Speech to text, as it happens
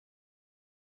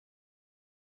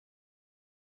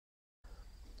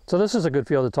So this is a good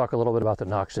field to talk a little bit about the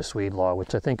noxious weed law,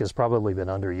 which I think has probably been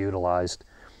underutilized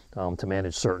to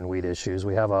manage certain weed issues.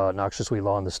 We have a noxious weed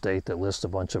law in the state that lists a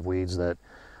bunch of weeds that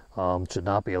should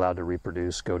not be allowed to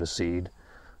reproduce, go to seed,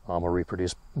 or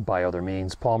reproduce by other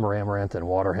means. Palmer amaranth and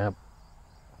waterhemp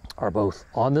are both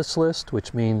on this list,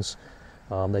 which means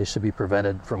they should be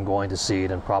prevented from going to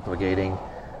seed and propagating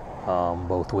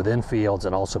both within fields,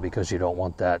 and also because you don't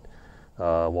want that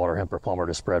waterhemp or palmer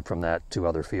to spread from that to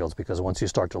other fields, because once you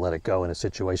start to let it go in a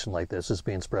situation like this, it's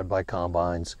being spread by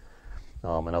combines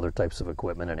and other types of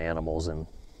equipment and animals and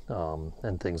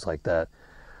things like that.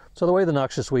 So the way the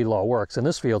noxious weed law works, and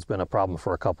this field's been a problem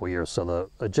for a couple of years, so the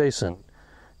adjacent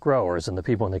growers and the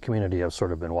people in the community have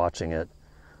sort of been watching it,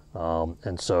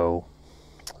 and so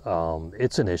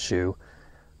it's an issue,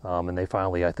 and they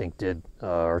finally, I think,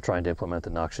 are trying to implement the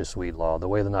noxious weed law. The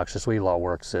way the noxious weed law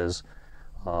works is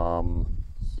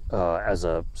as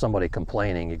somebody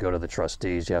complaining, you go to the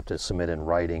trustees, you have to submit in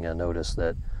writing a notice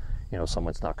that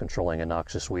someone's not controlling a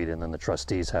noxious weed, and then the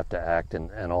trustees have to act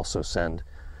and also send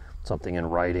something in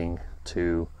writing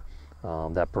to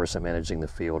that person managing the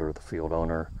field or the field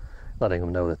owner, letting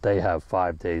them know that they have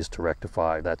 5 days to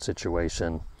rectify that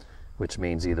situation, which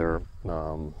means either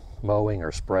mowing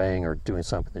or spraying or doing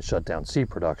something to shut down seed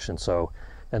production. So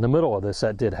in the middle of this,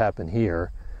 that did happen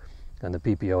here, and the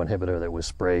PPO inhibitor that was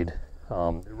sprayed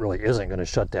really isn't going to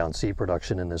shut down seed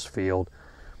production in this field.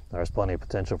 There's plenty of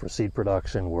potential for seed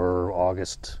production. We're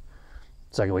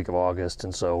second week of August,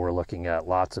 and so we're looking at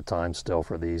lots of time still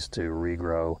for these to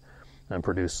regrow and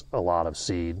produce a lot of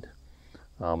seed.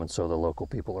 And so the local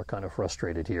people are kind of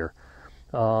frustrated here.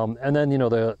 And then,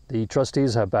 the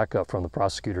trustees have backup from the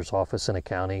prosecutor's office in a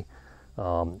county.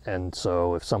 And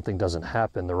so if something doesn't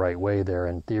happen the right way there,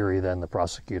 in theory, then the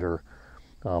prosecutor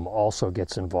also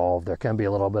gets involved. There can be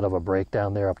a little bit of a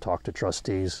breakdown there. I've talked to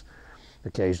trustees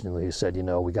occasionally who said,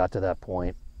 we got to that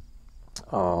point,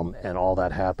 and all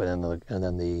that happened, and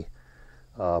then the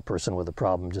person with the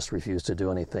problem just refused to do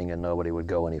anything, and nobody would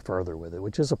go any further with it,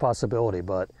 which is a possibility,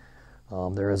 but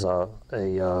there is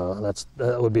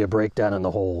that would be a breakdown in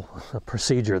the whole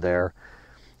procedure there,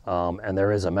 and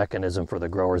there is a mechanism for the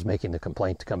growers making the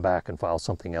complaint to come back and file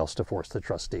something else to force the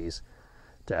trustees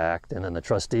to act, and then the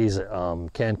trustees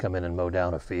can come in and mow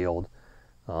down a field,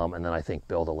 and then I think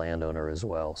bill the landowner as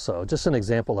well. So just an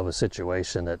example of a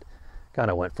situation that kind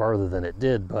of went farther than it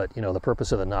did, but the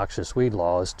purpose of the noxious weed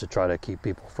law is to try to keep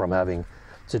people from having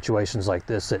situations like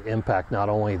this that impact not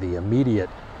only the immediate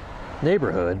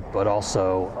neighborhood, but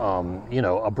also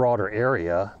a broader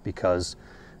area, because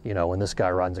when this guy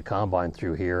runs a combine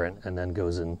through here and then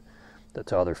goes in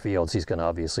to other fields, he's going to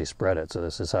obviously spread it. So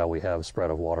this is how we have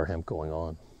spread of water hemp going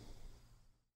on.